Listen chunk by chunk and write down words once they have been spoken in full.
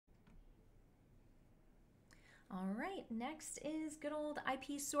All right, next is good old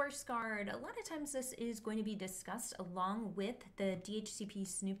IP source guard. A lot of times this is going to be discussed along with the DHCP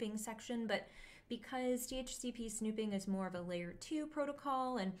snooping section, but because DHCP snooping is more of a layer 2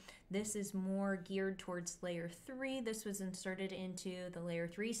 protocol and this is more geared towards layer 3, this was inserted into the layer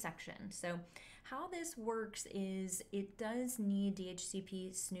 3 section. So how this works is it does need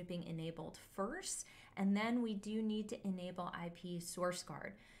DHCP snooping enabled first, and then we do need to enable IP source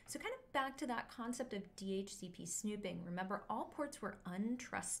guard. So kind of back to that concept of DHCP snooping. Remember, all ports were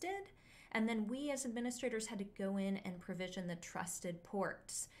untrusted, and then we as administrators had to go in and provision the trusted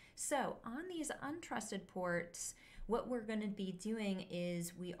ports. So on these untrusted ports, what we're going to be doing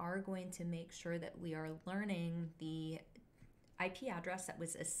is we are going to make sure that we are learning the IP address that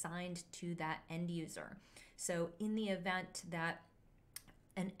was assigned to that end user. So in the event that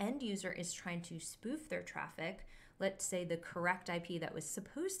an end user is trying to spoof their traffic, let's say the correct IP that was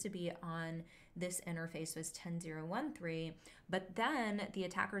supposed to be on this interface was 10.0.1.3, but then the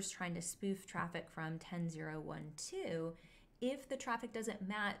attacker is trying to spoof traffic from 10.0.1.2. If the traffic doesn't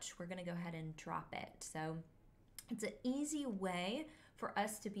match, we're going to go ahead and drop it. So it's an easy way for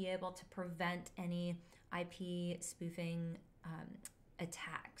us to be able to prevent any IP spoofing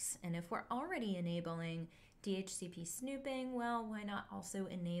attacks. And if we're already enabling DHCP snooping, well, why not also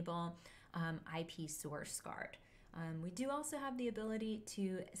enable IP source guard? We do also have the ability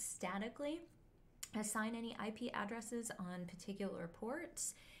to statically assign any IP addresses on particular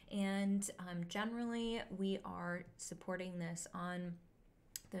ports, and generally we are supporting this on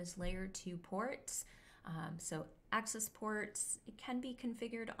those layer 2 ports. So access ports, it can be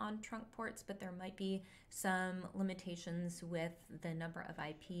configured on trunk ports, but there might be some limitations with the number of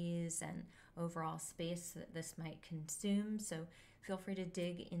IPs and overall space that this might consume. So feel free to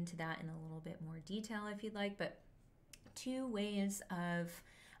dig into that in a little bit more detail if you'd like. But two ways of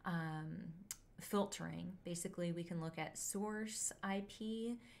filtering. Basically, we can look at source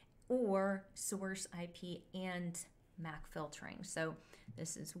IP or source IP and MAC filtering. So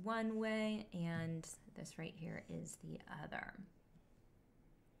this is one way, and this right here is the other.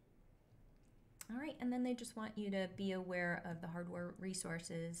 All right, and then they just want you to be aware of the hardware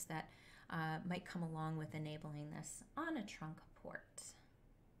resources that might come along with enabling this on a trunk port.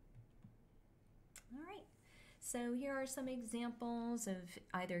 All right, so here are some examples of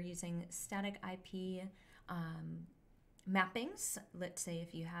either using static IP mappings. Let's say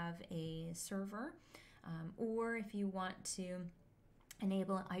if you have a server, or if you want to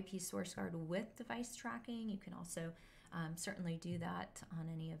enable IP source guard with device tracking, you can also certainly do that on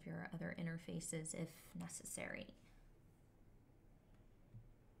any of your other interfaces if necessary.